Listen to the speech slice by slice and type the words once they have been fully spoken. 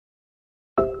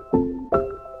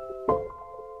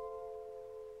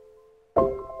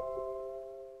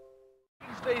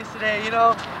you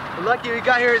know. We're lucky we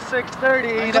got here at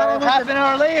 6:30. You know, half an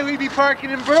hour late, we'd be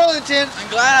parking in Burlington. I'm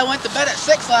glad I went to bed at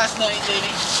 6 last night,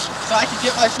 baby, so I could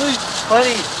get my sleep.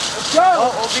 Buddy, let's go.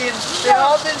 Oh, we'll be in St.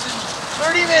 Albans in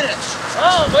 30 minutes.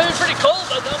 Oh, it might be pretty cold,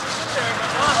 but don't be there.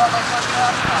 But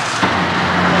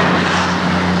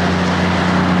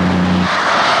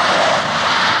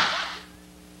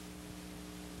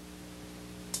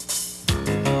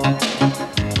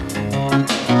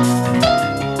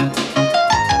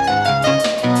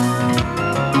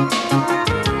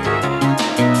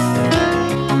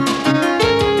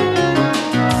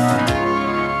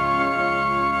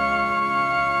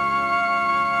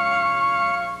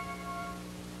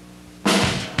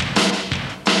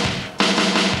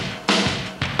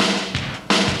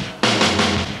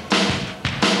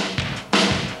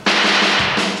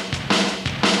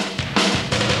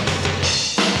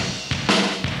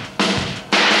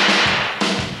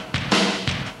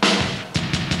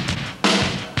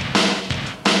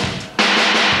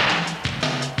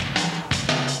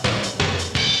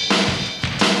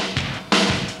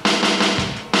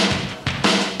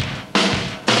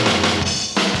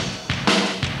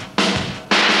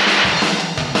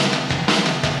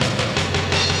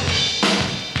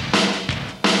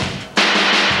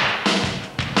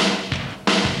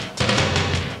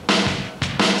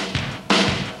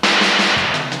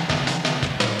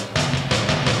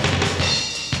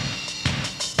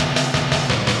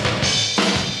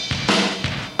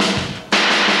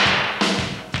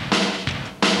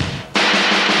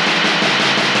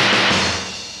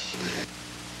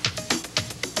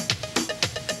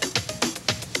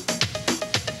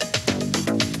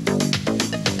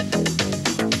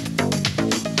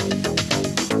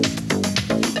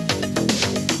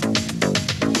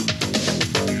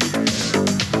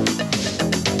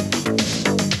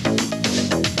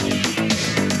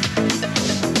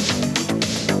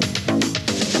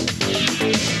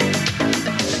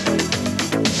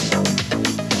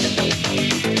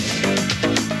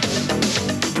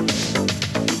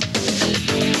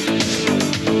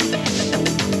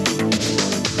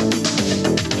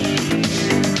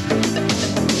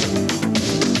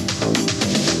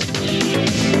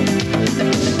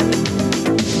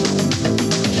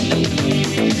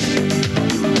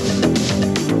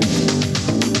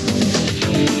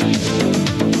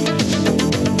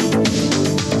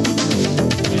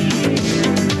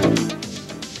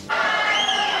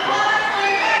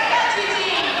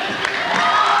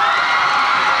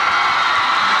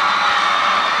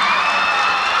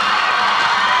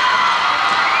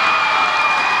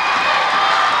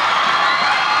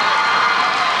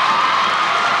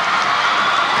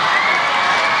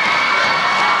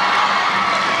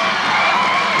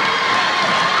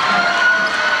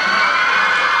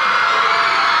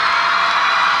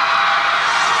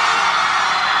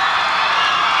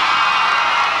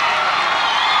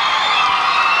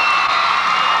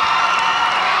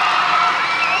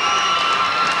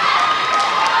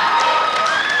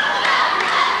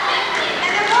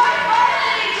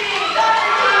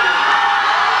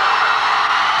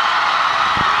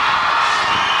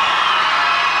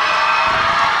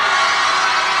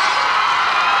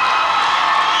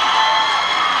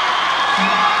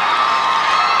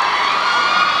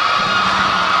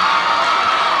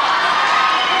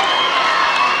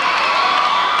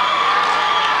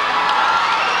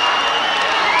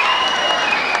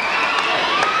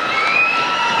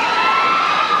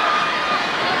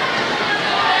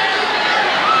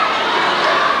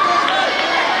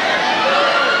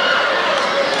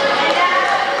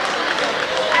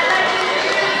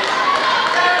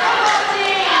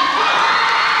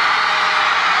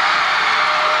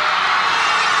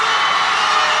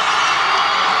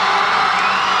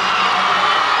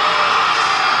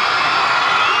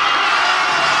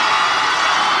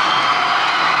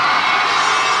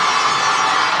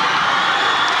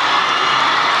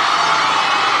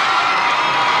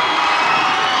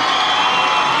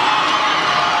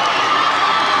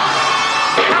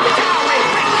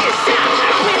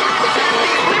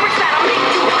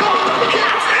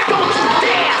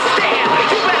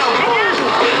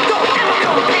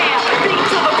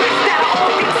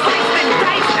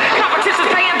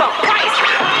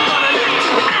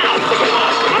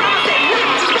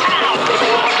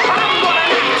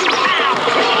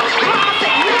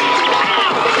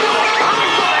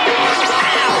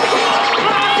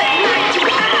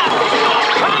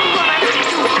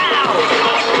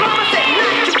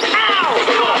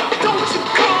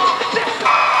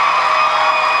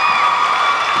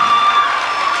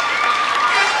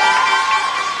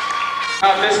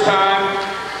This time,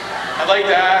 I'd like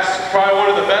to ask probably one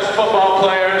of the best football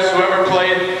players who ever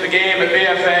played the game at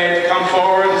BFA to come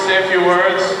forward and say a few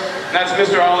words, and that's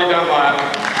Mr. Ollie Dunlap.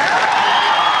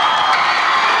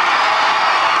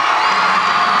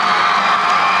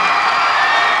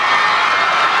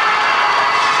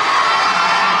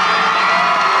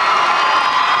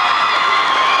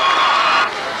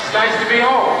 It's nice to be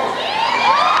home.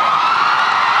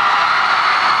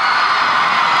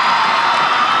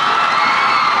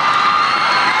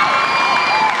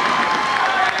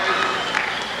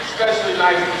 Especially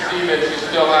nice to see that you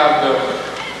still have the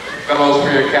Bellows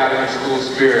Free Academy school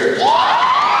spirit.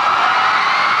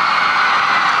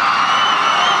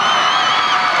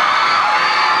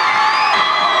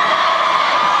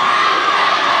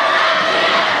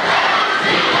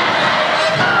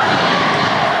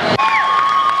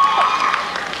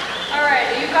 Alright,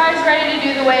 are you guys ready to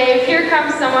do the wave? Here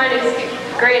comes someone who's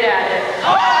great at it.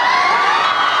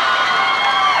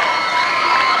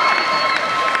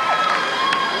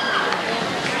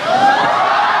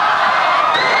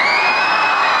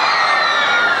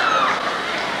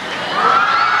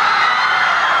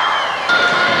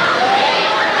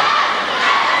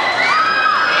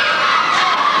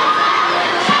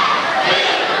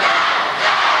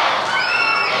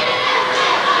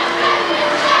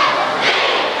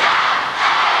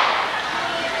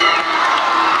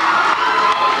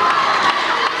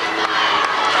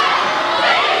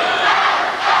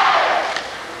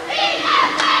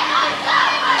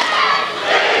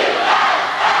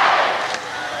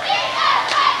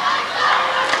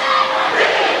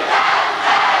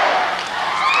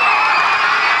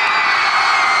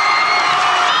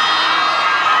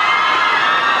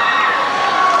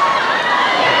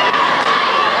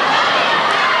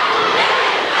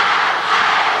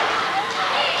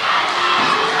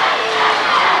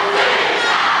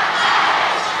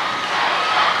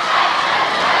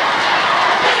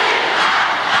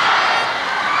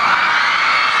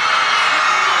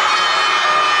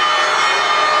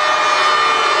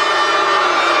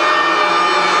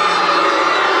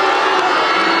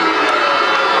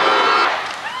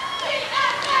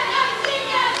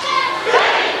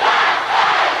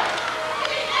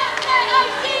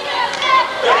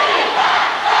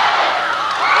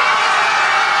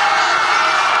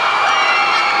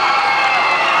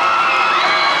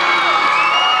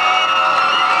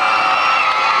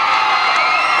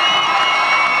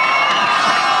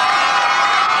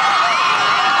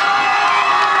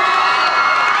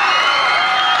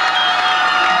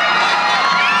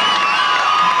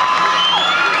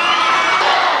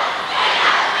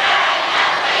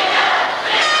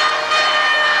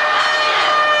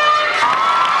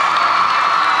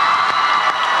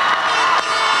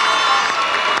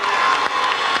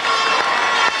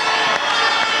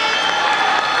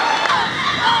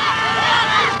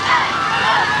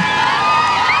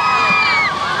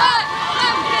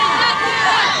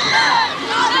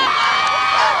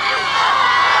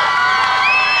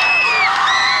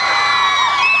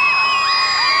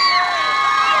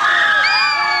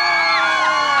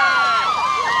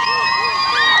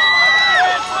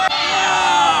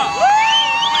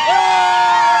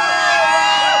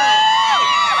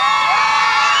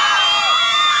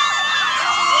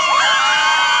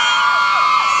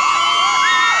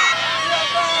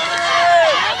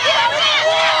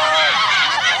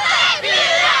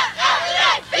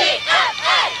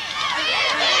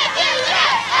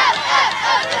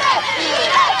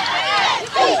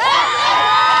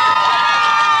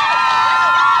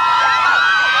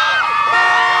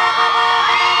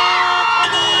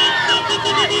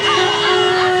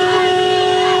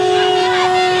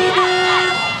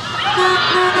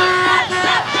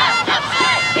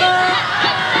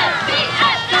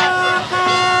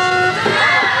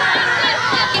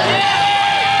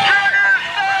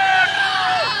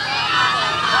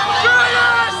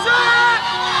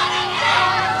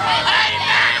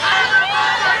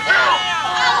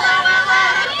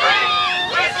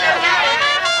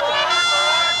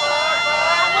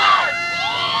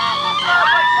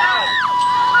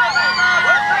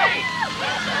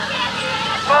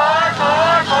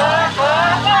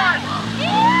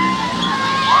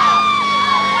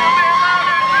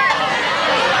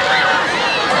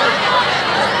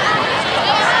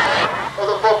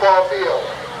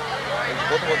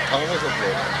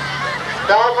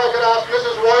 Now if I could ask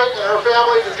Mrs. White and her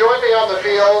family to join me on the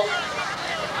field,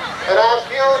 and ask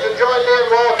you to join me in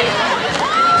welcoming.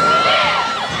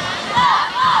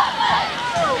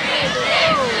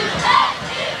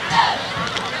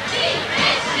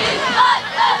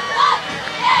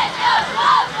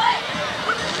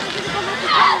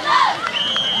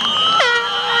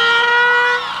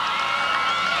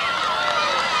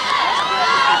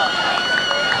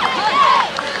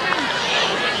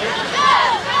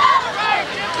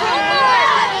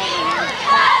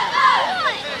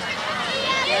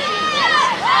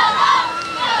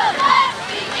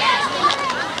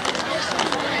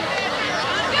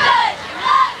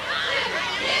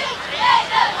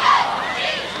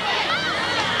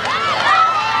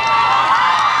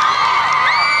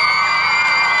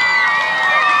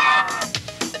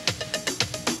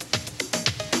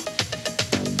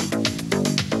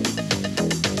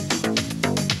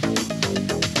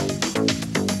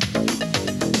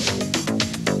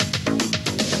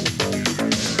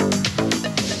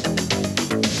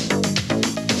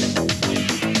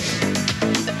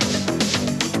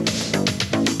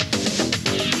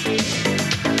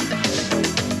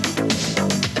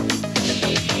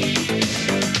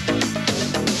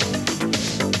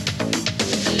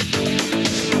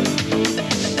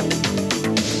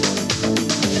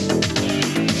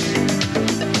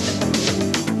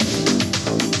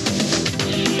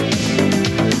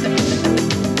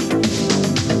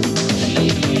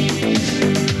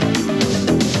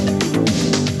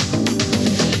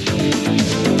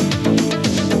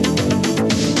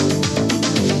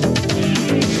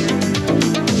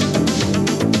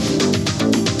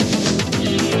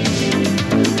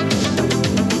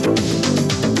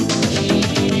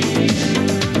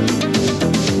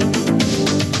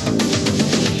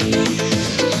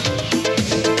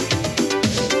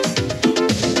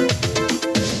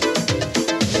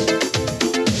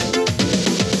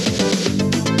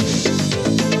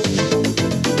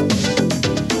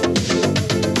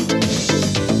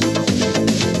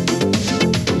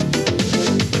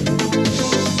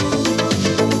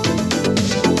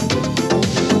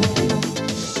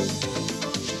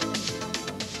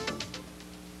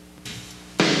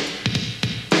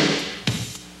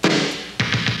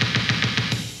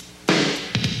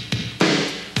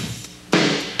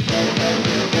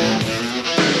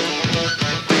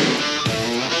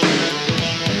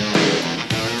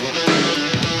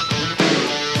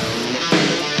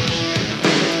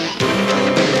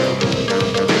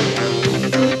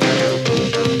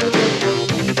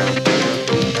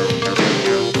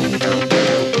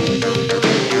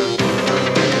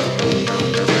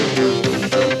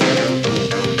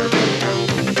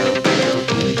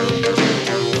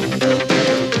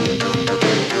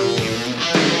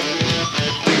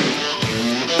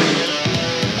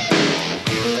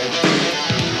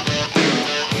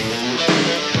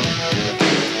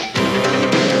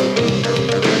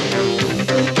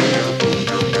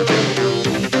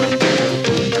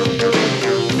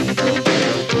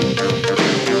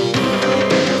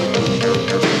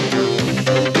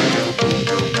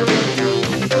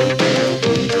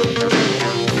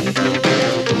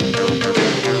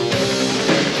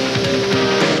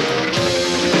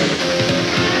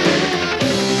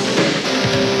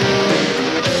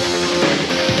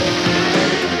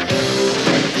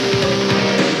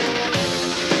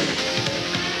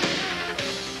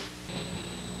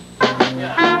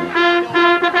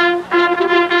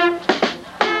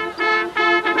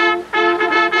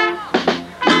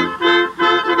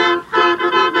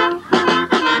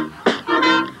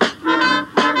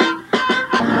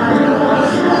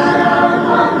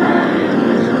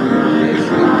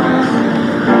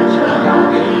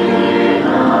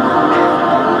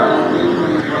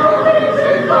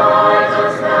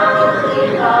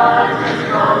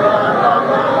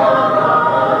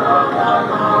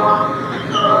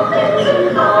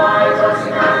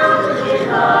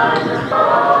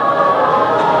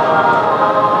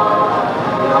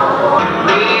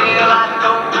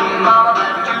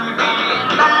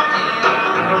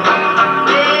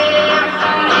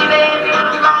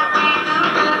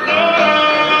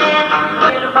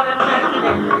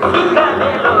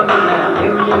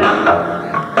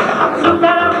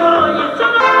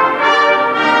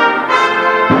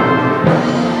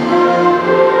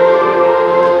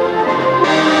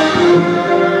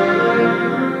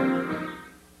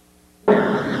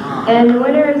 And the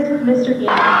winner is Mr. Game.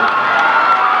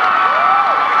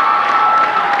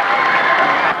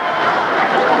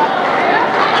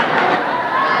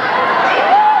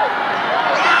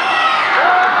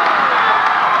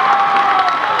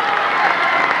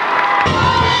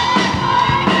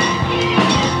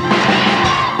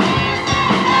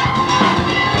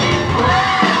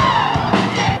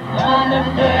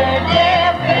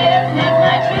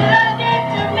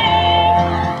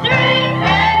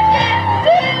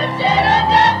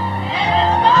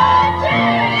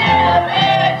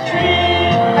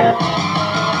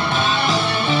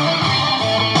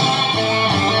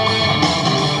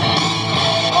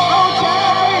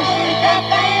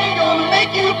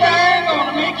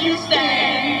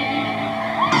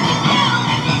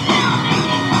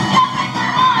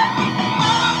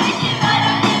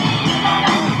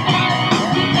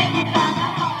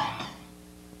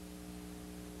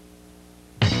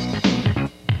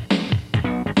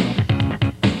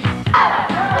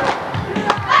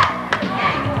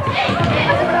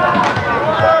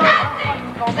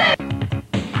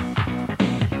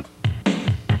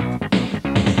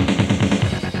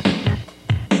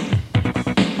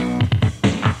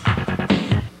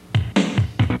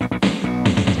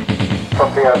 From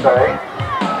BFA.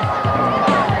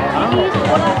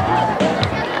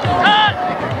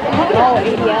 Oh,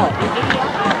 ADL.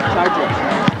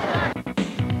 Charger.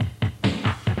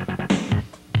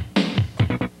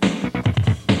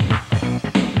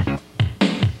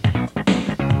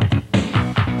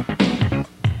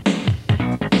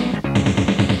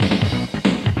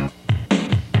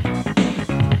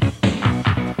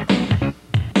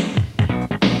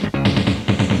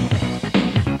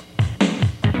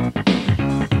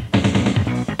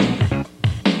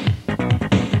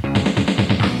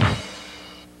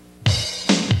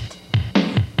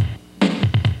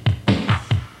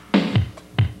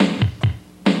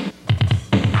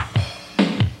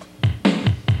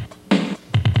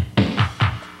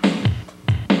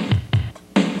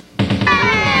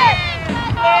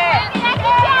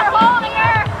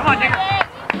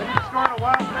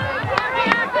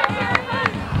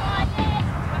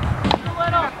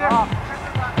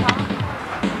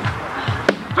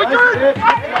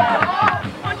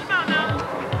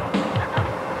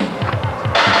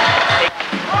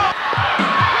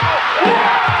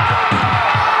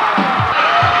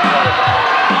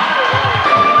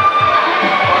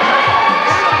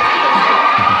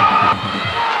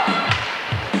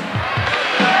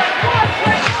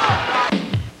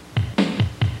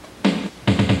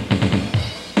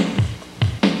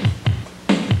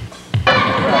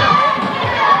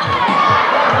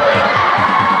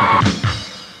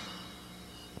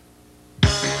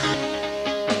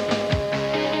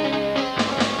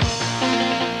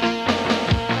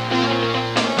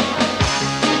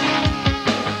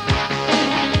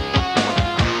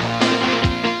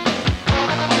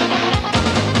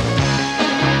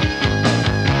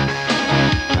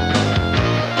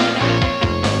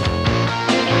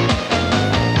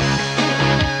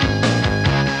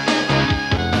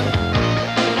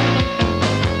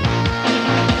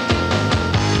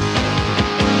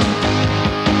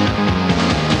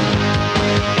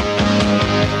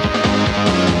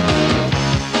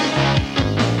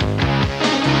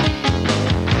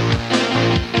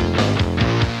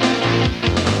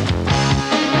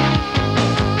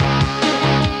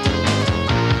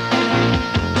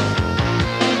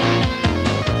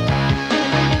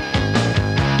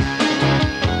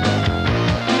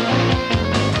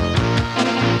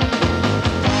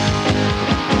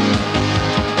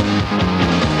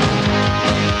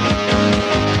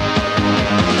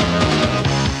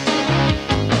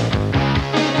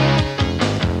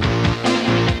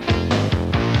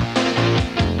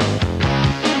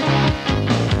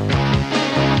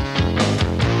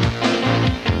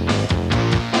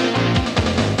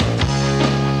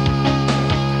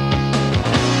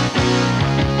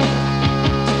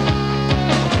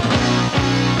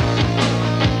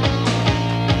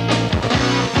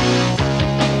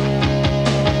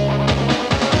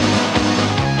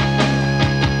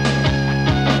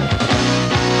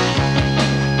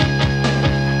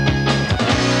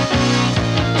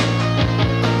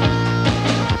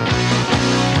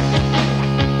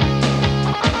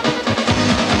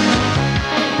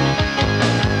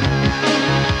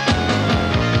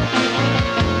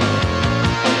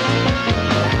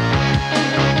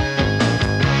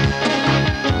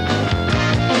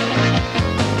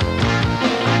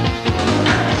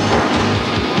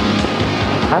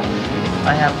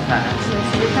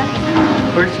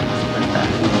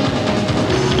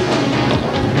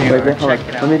 Right there, hold on.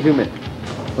 Let me zoom in.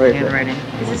 Right there. Handwriting.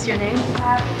 Is this your name?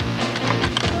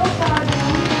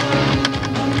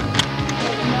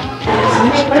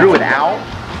 Drew it out?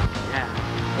 Yeah.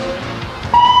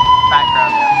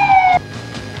 Background.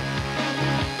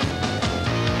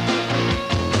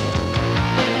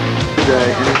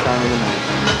 Any time of the night.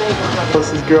 Plus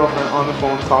his girlfriend on the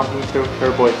phone talking to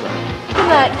her boyfriend. In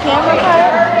that camera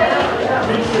car?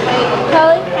 Wait,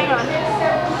 Kelly, hang on.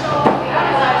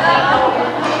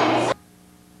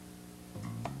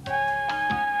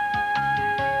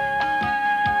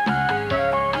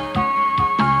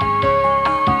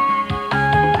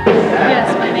 Yes,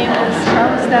 my name is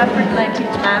Charles Stafford and I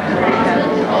teach math at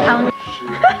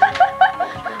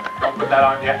Don't put that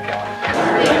on yet, Kelly.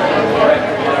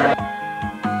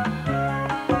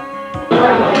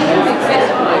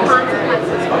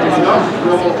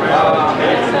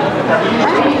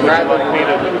 I'd like me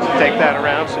to take that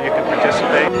around so you can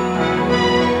participate.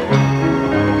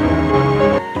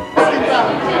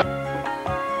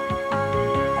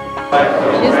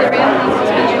 Is there any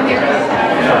suspension here?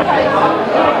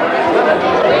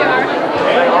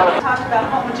 We talked about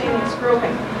homogeneous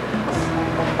grouping.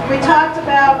 We talked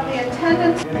about the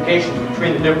attendance Communication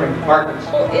between the different departments.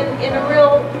 in a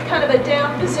real kind of a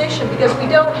down position because we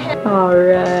don't have. All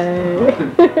right.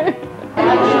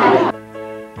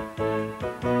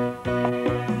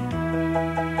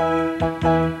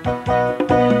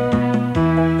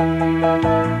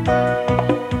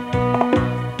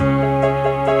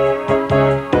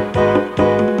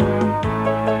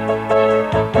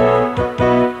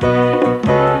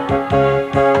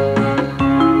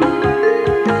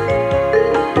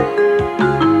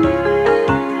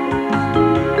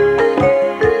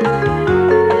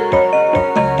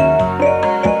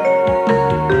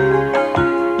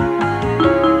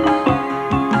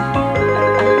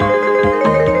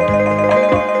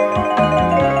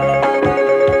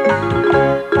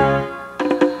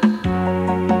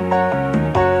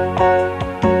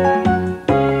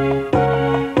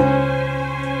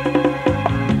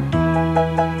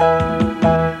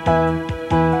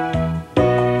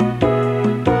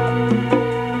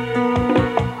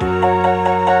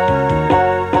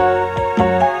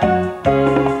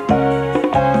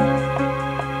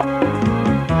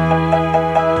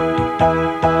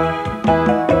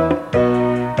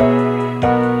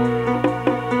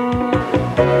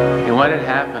 And what had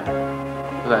happened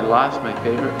was I lost my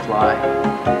favorite fly.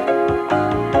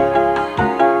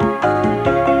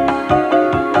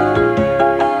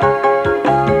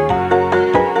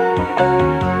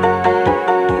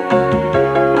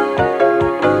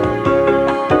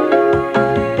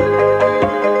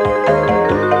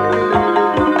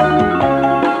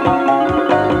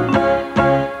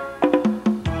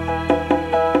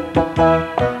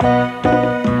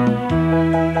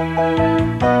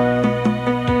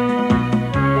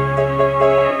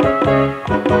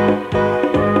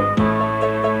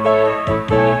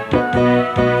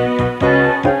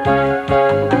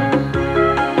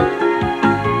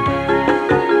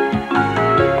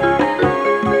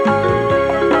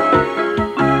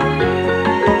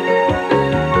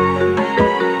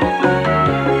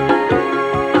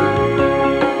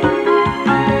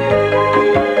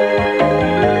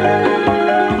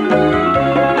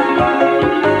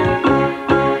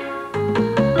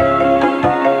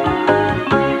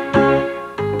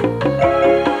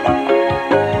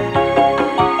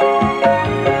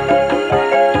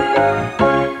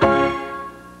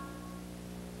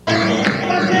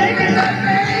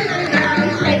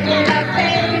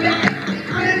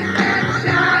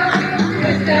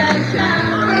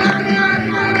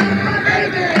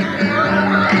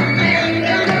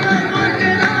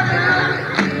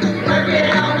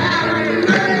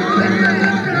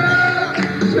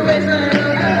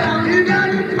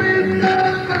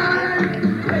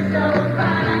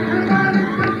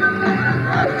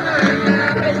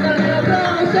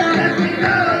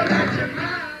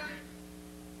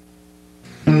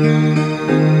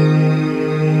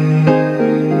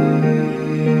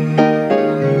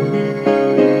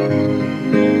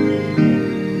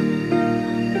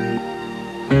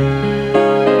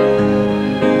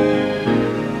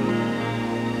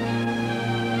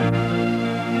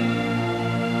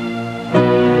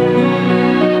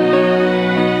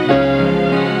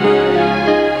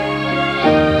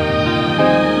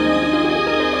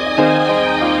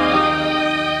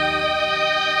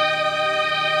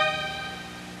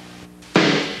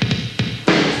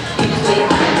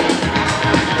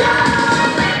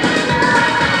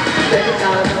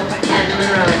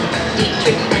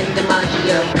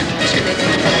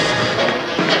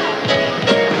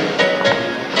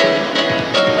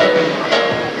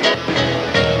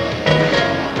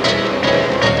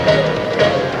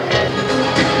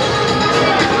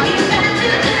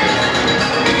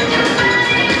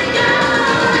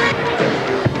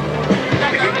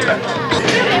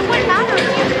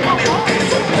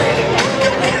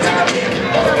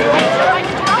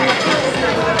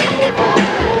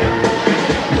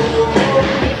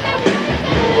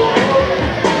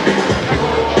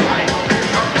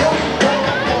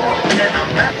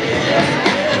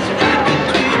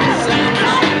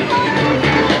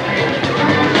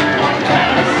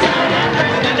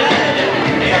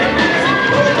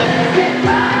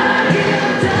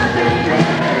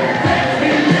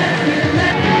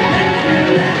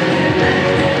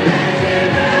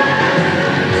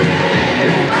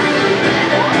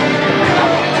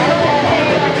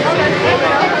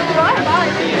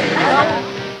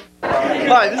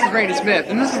 Brandon Smith,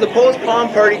 and this is the post-prom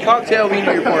party cocktail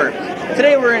weenie report.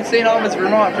 Today we're in St. Albans,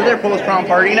 Vermont for their post-prom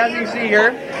party, and as you can see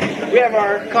here, we have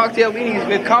our cocktail weenies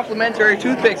with complimentary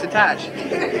toothpicks attached.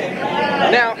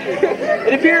 Now,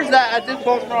 it appears that at this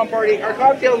post-prom party, our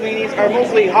cocktail weenies are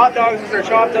mostly hot dogs that are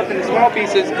chopped up into small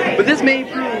pieces, but this may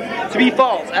prove to be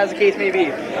false, as the case may be.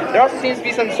 There also seems to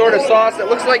be some sort of sauce that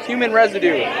looks like human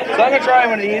residue. So I'm going to try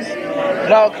one of these,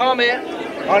 and I'll comment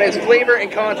on its flavor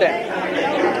and content.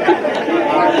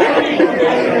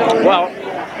 Well,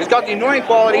 it's got the annoying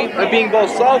quality of being both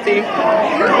salty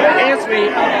and sweet,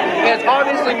 and it's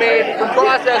obviously made from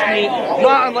processed meat,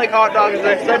 not unlike hot dogs as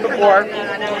I've said before.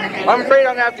 I'm afraid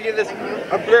I'm going to have to give this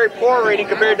a very poor rating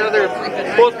compared to other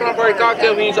post-prom party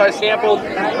cocktail weenies I sampled,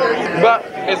 but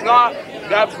it's not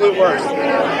the absolute worst. So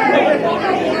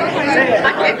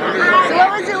what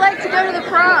was it like to go to the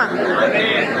prom?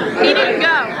 He didn't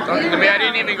go. I mean, I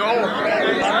didn't even go.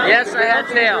 Yes, I had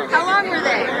tails. How long were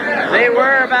they? They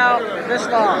were about this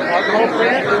long.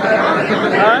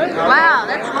 Wow,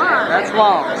 that's long. That's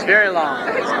long. It's very long.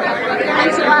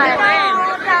 Thanks a lot.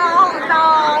 No.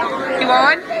 You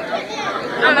want one?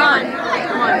 I'm on.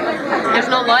 There's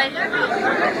no light?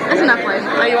 There's enough light.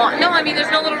 Oh, you want? No, I mean,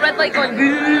 there's no little red light going.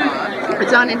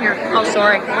 It's on in here. Oh,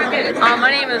 sorry. My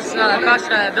name is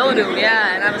Kasha Biladu,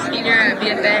 yeah, and I'm a senior at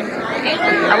BFA.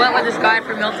 I went with this guy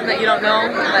from Milton that you don't know,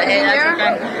 but hey, that's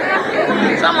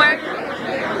okay. Somewhere.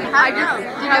 Did you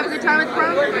have a good time at the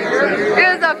prom?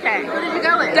 It was okay. What did you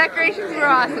go with? Decorations were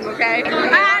awesome, okay?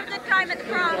 I had a good time at the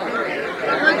prom.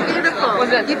 It looked beautiful.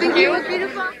 Was it? You think it was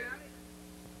beautiful?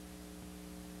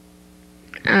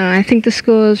 I think the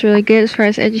school is really good as far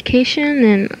as education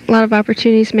and a lot of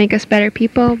opportunities to make us better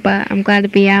people, but I'm glad to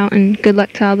be out and good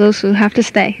luck to all those who have to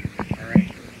stay.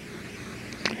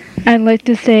 I'd like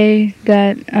to say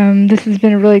that this has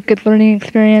been a really good learning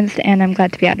experience and I'm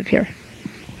glad to be out of here.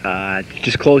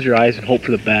 Just close your eyes and hope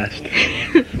for the best.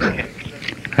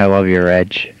 I love you,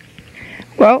 Reg.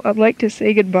 Well, I'd like to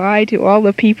say goodbye to all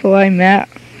the people I met,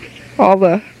 all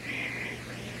the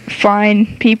fine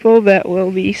people that will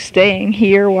be staying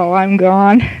here while I'm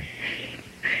gone.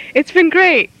 It's been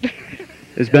great.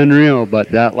 It's been real, but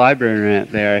that library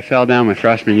rant there, I fell down my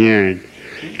freshman year, and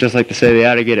just like to say, they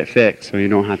ought to get it fixed so you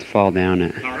don't have to fall down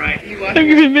it. All right. I'm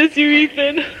gonna miss you,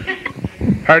 Ethan.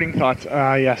 Parting thoughts.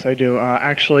 Yes, I do.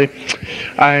 Actually,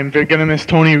 I'm gonna miss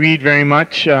Tony Reed very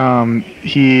much. He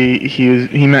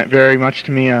meant very much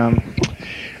to me.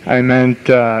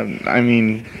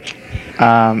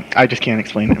 I just can't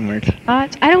explain it in words. I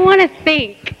don't want to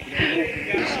think.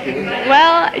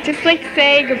 Well, I'd just like to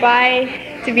say goodbye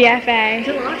to BFA.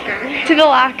 To the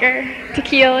locker. To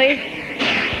Keely.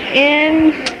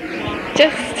 And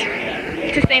just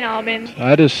to St. Albans.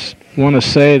 I just want to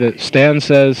say that Stan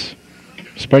says,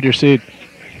 spread your seed.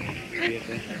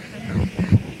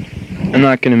 I'm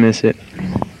not going to miss it.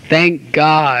 Thank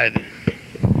God.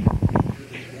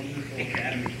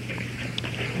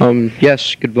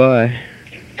 Yes, goodbye.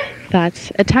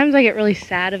 Thoughts. At times I get really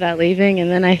sad about leaving,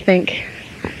 and then I think,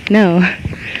 no.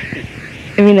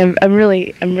 I mean, I'm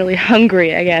really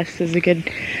hungry, I guess, is a good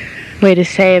way to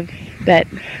say that.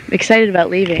 Excited about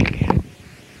leaving.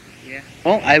 Yeah.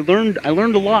 Well, I learned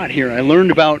a lot here. I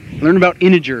learned about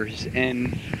integers,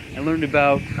 and I learned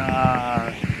about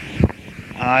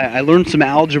I learned some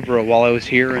algebra while I was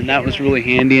here, and that was really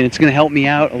handy, and it's going to help me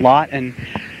out a lot. And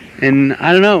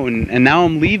I don't know, and now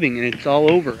I'm leaving, and it's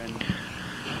all over. And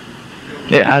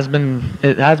it has been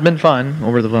fun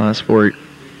over the last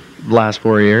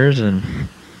 4 years, and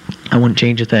I wouldn't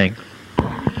change a thing.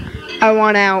 I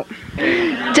want out.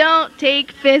 Don't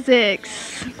take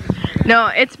physics. No,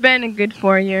 it's been a good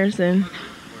 4 years, and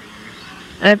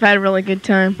I've had a really good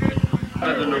time.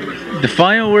 The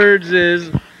final words is,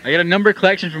 I got a number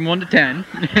collection from 1 to 10.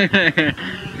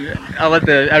 I'll let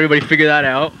everybody figure that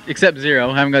out, except 0.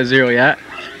 I haven't got 0 yet.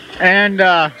 And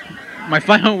my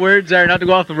final words are not to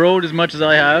go off the road as much as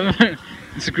I have.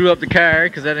 Screw up the car,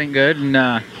 because that ain't good. And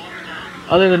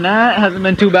other than that, it hasn't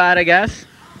been too bad, I guess.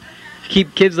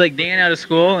 Keep kids like Dan out of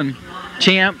school. And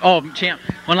Champ,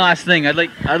 one last thing. I'd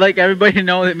like everybody to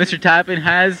know that Mr. Tappan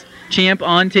has Champ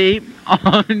on tape.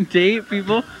 On tape,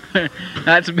 people.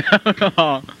 That's about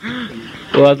all.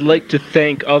 Well, I'd like to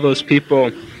thank all those people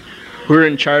who are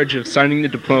in charge of signing the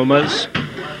diplomas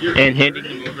and handing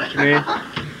them over to me.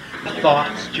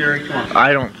 Thoughts, Jerry? Come on.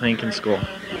 I don't think in school.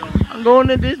 I'm going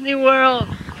to Disney World.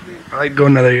 I like to go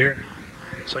another year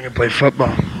so I can play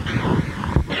football.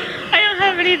 I don't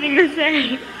have anything to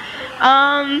say.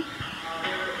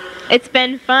 It's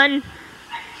been fun.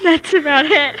 That's about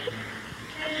it.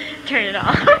 Turn it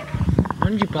off. Why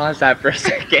don't you pause that for a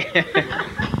second?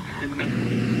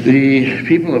 The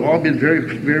people have all been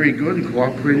very, very good and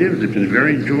cooperative. It's been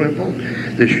very enjoyable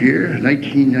this year,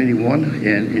 1991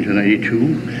 and into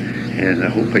 92, and I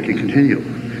hope I can continue.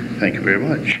 Thank you very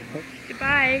much.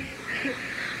 Goodbye.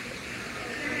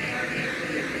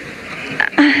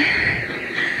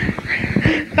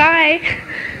 Bye.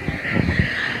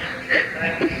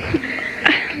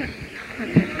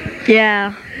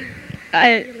 Yeah.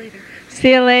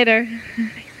 See you later.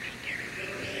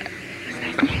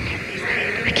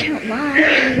 I can't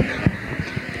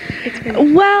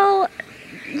lie. Well,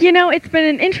 you know, it's been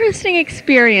an interesting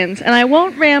experience, and I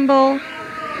won't ramble,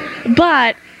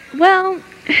 but, well,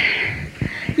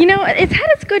 you know, it's had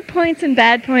its good points and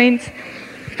bad points.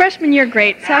 Freshman year,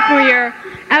 great. Sophomore year,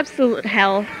 absolute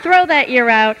hell. Throw that year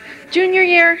out. Junior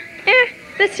year,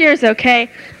 this year's okay,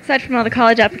 aside from all the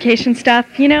college application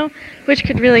stuff, you know, which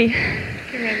could really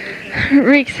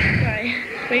reeks. Bye.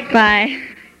 Bye.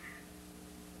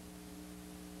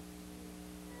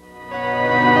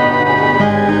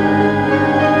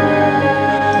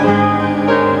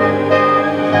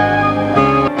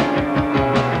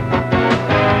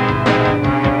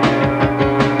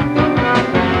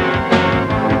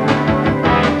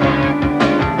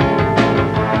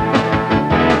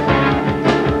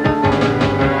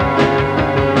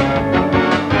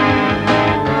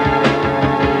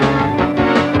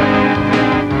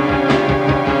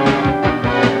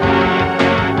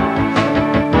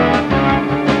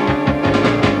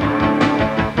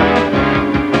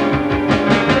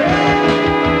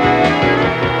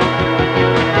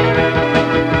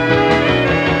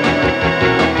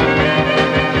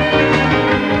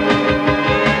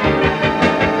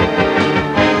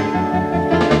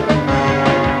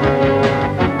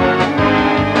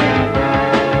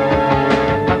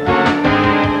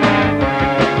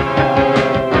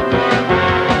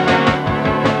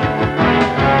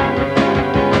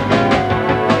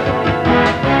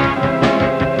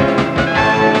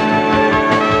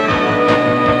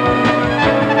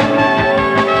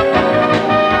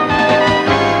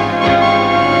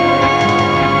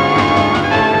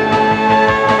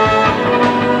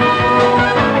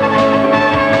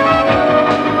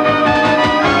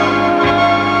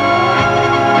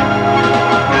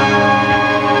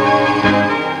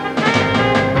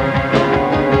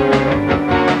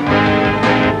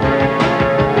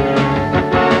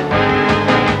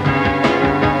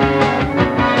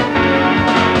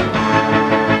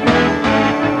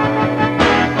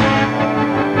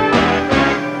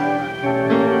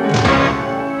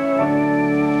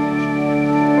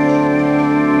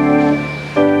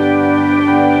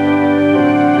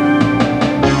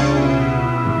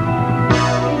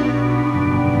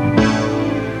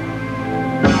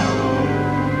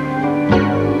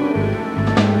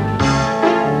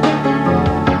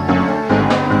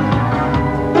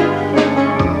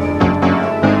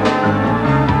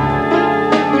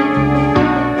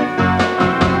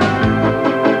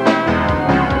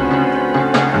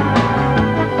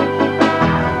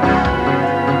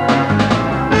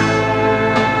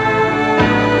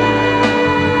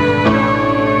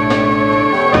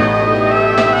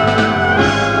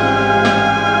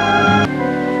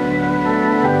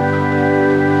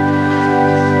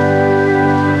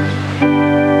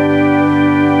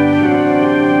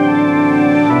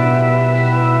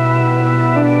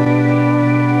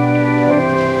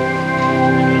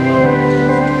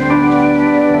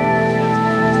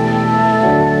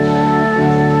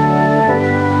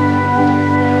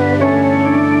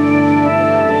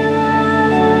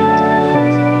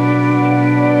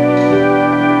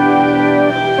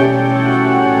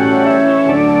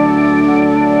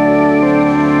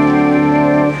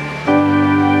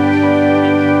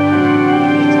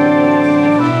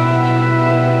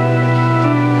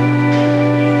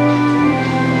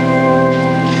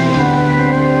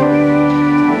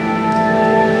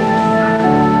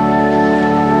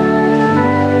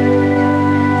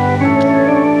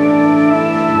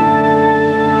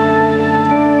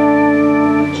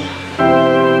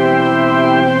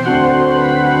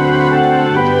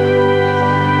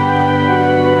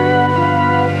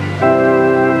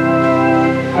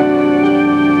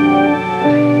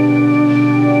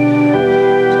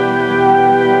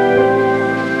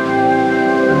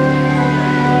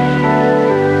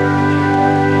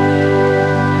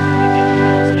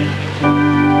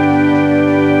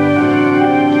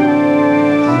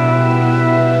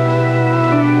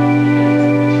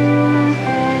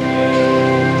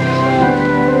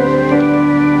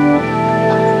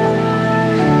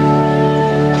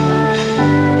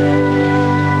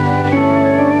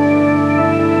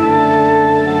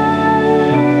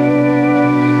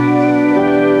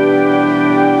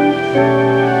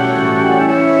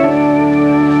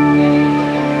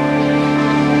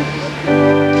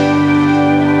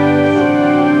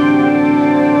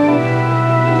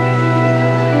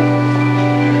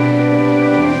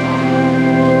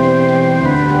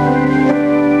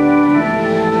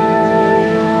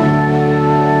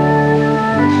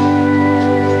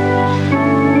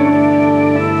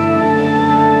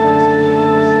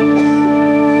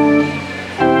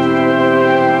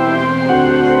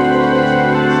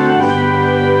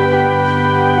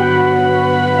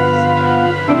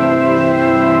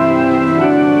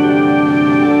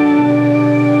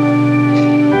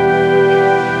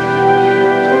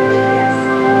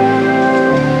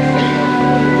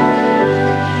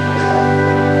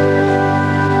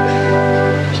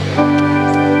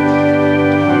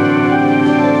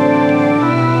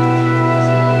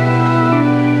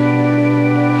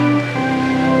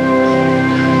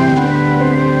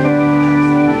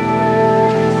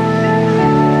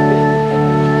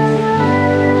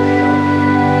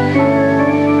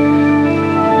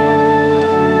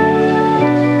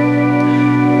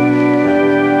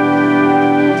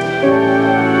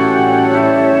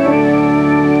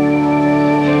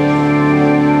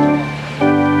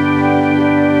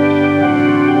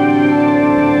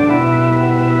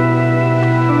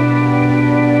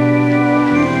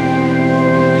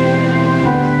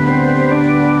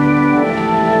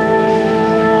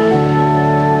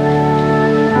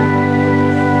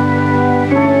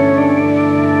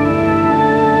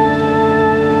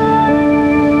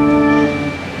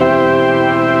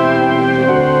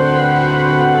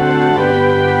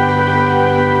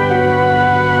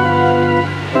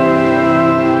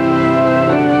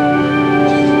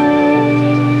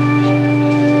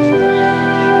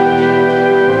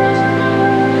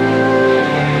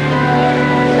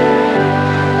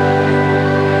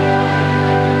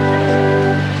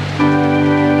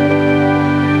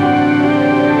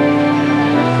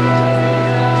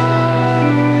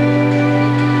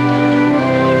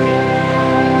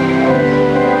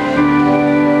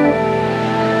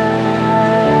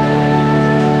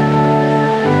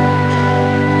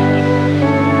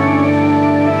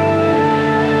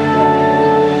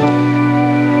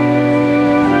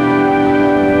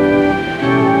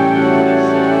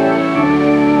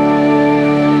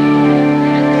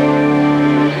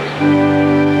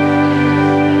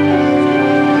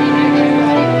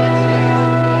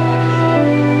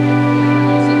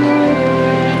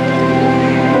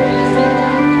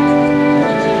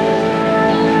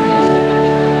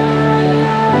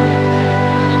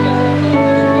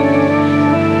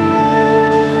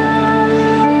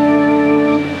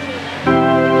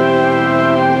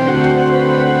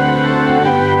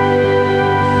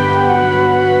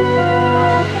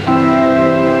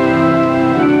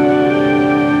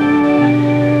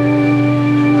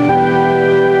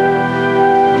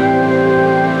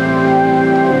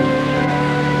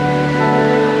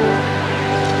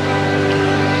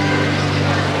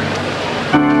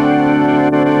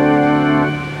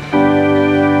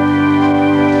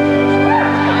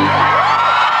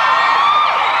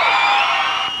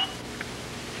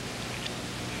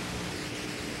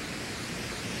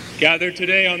 Gathered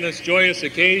today on this joyous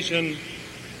occasion,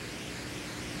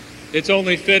 it's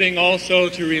only fitting also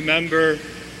to remember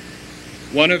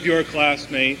one of your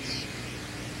classmates,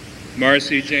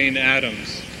 Marcy Jane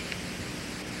Adams.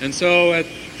 And so at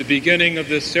the beginning of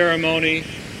this ceremony,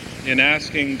 in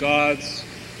asking God's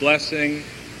blessing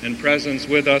and presence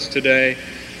with us today,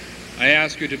 I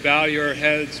ask you to bow your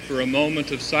heads for a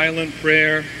moment of silent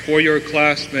prayer for your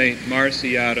classmate,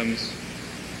 Marcy Adams,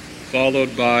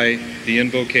 followed by the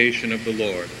invocation of the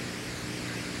Lord.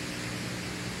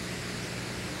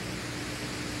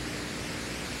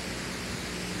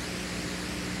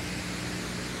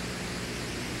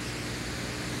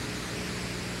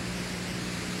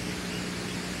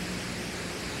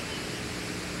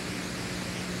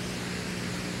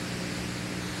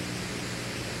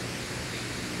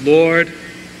 Lord,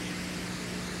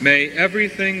 may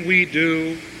everything we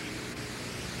do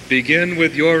begin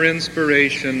with your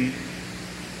inspiration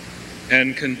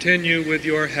and continue with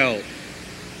your help.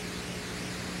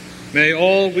 May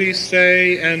all we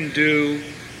say and do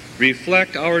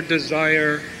reflect our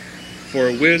desire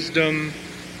for wisdom,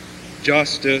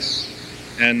 justice,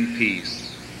 and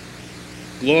peace.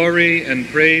 Glory and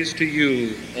praise to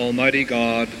you, Almighty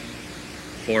God,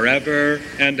 forever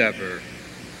and ever.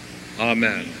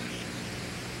 Amen.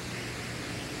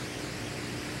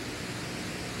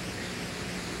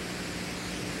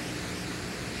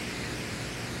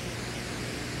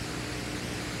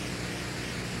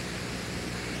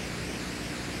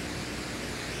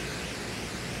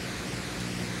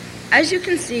 As you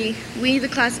can see, we, the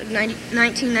class of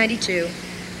 1992,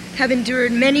 have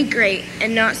endured many great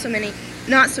and not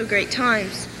so great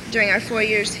times during our 4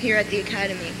 years here at the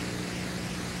Academy.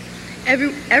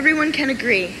 Everyone can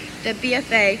agree that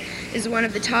BFA is one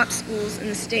of the top schools in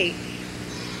the state.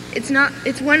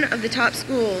 It's one of the top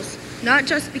schools, not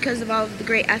just because of all of the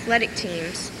great athletic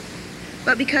teams,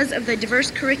 but because of the diverse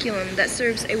curriculum that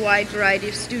serves a wide variety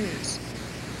of students.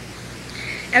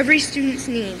 Every student's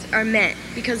needs are met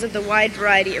because of the wide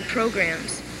variety of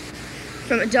programs,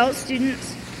 from adult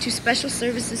students to special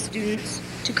services students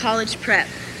to college prep.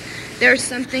 There is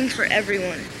something for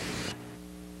everyone.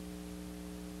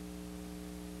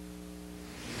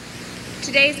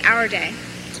 Today is our day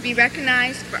to be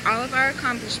recognized for all of our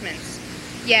accomplishments,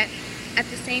 yet, at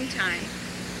the same time,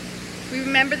 we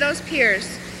remember those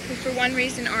peers who, for one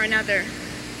reason or another,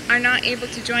 are not able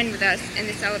to join with us in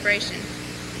the celebration.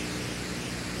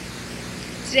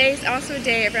 Today is also a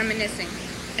day of reminiscing,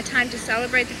 a time to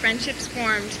celebrate the friendships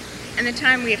formed and the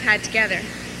time we have had together,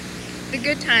 the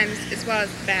good times as well as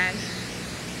the bad.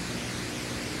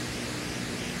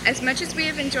 As much as we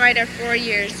have enjoyed our 4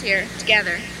 years here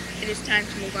together, it is time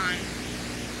to move on.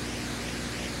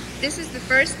 This is the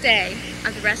first day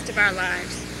of the rest of our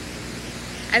lives.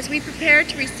 As we prepare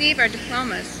to receive our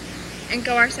diplomas and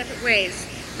go our separate ways,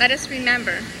 let us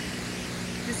remember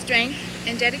the strength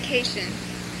and dedication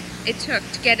it took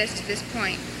to get us to this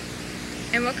point,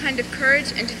 and what kind of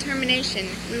courage and determination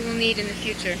we will need in the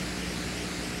future.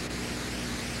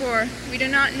 For we do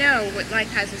not know what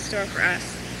life has in store for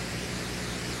us.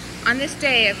 On this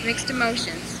day of mixed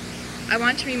emotions, I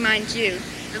want to remind you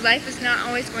that life is not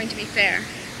always going to be fair,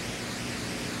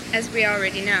 as we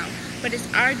already know, but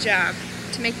it's our job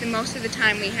to make the most of the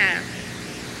time we have.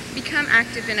 Become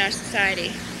active in our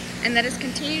society, and let us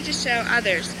continue to show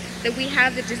others that we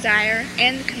have the desire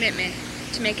and the commitment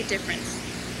to make a difference.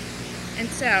 And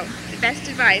so, the best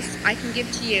advice I can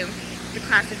give to you, the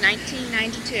class of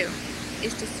 1992,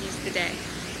 is to seize the day.